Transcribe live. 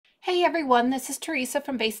Hey everyone, this is Teresa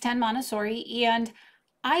from Base 10 Montessori, and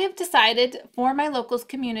I have decided for my locals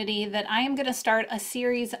community that I am going to start a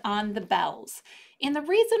series on the bells. And the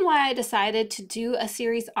reason why I decided to do a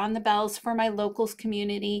series on the bells for my locals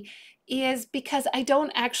community is because I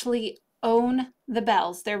don't actually own the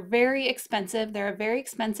bells. They're very expensive. They're a very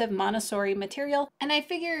expensive Montessori material. And I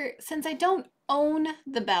figure since I don't own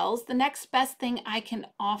the bells, the next best thing I can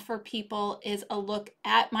offer people is a look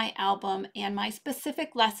at my album and my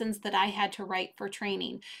specific lessons that I had to write for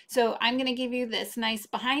training. So I'm going to give you this nice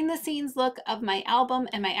behind the scenes look of my album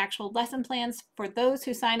and my actual lesson plans for those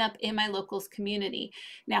who sign up in my locals community.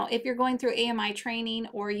 Now, if you're going through AMI training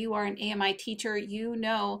or you are an AMI teacher, you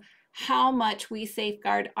know how much we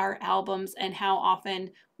safeguard our albums and how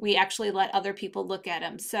often we actually let other people look at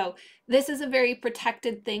them. So this is a very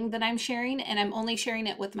protected thing that I'm sharing, and I'm only sharing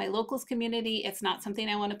it with my locals community. It's not something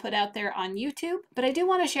I want to put out there on YouTube, but I do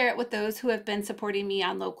want to share it with those who have been supporting me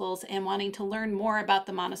on locals and wanting to learn more about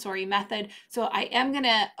the Montessori method. So I am going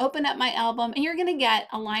to open up my album, and you're going to get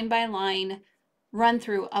a line by line run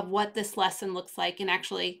through of what this lesson looks like. And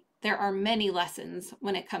actually, there are many lessons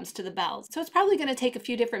when it comes to the bells. So it's probably going to take a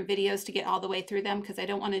few different videos to get all the way through them because I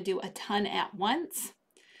don't want to do a ton at once.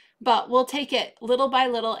 But we'll take it little by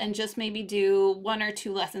little and just maybe do 1 or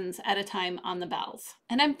 2 lessons at a time on the bells.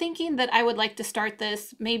 And I'm thinking that I would like to start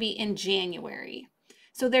this maybe in January.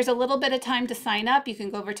 So there's a little bit of time to sign up. You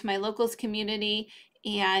can go over to my locals community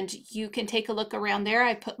and you can take a look around there.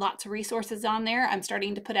 I put lots of resources on there. I'm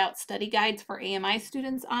starting to put out study guides for AMI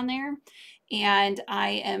students on there. And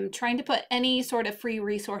I am trying to put any sort of free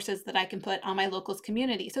resources that I can put on my locals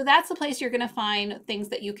community. So that's the place you're going to find things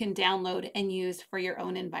that you can download and use for your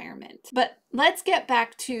own environment. But let's get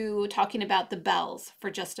back to talking about the bells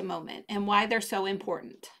for just a moment and why they're so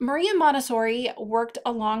important. Maria Montessori worked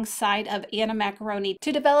alongside of Anna Macaroni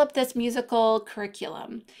to develop this musical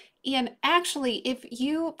curriculum. And actually, if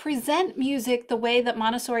you present music the way that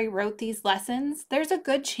Montessori wrote these lessons, there's a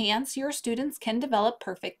good chance your students can develop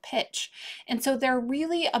perfect pitch. And so they're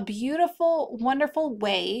really a beautiful, wonderful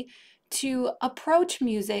way to approach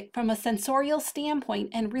music from a sensorial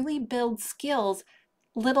standpoint and really build skills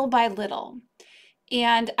little by little.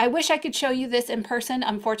 And I wish I could show you this in person.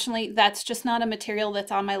 Unfortunately, that's just not a material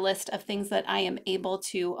that's on my list of things that I am able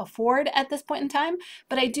to afford at this point in time.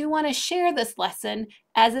 But I do want to share this lesson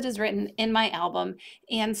as it is written in my album.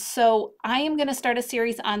 And so I am going to start a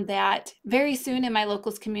series on that very soon in my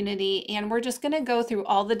locals community. And we're just going to go through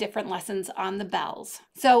all the different lessons on the bells.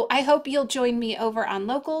 So I hope you'll join me over on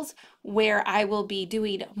locals, where I will be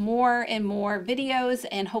doing more and more videos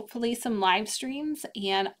and hopefully some live streams,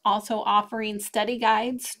 and also offering study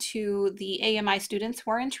guides to the AMI students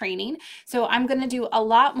who are in training. So I'm going to do a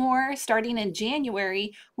lot more starting in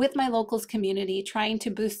January with my locals community, trying to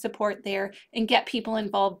boost support there and get people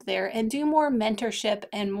involved there and do more mentorship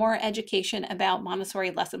and more education about Montessori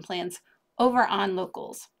lesson plans over on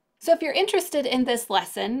locals. So if you're interested in this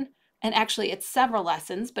lesson, and actually it's several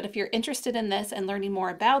lessons, but if you're interested in this and learning more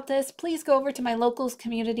about this, please go over to my locals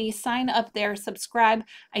community, sign up there, subscribe.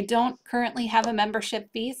 I don't currently have a membership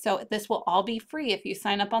fee, so this will all be free if you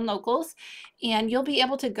sign up on locals, and you'll be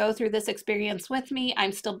able to go through this experience with me.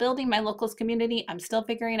 I'm still building my locals community. I'm still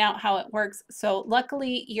figuring out how it works. So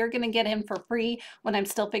luckily you're going to get in for free when I'm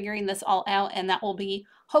still figuring this all out, and that will be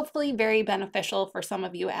hopefully very beneficial for some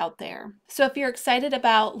of you out there. So if you're excited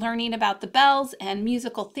about learning about the bells and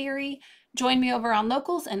musical theory, join me over on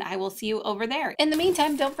locals and I will see you over there. In the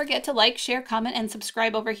meantime, don't forget to like, share, comment, and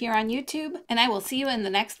subscribe over here on YouTube, and I will see you in the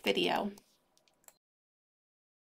next video.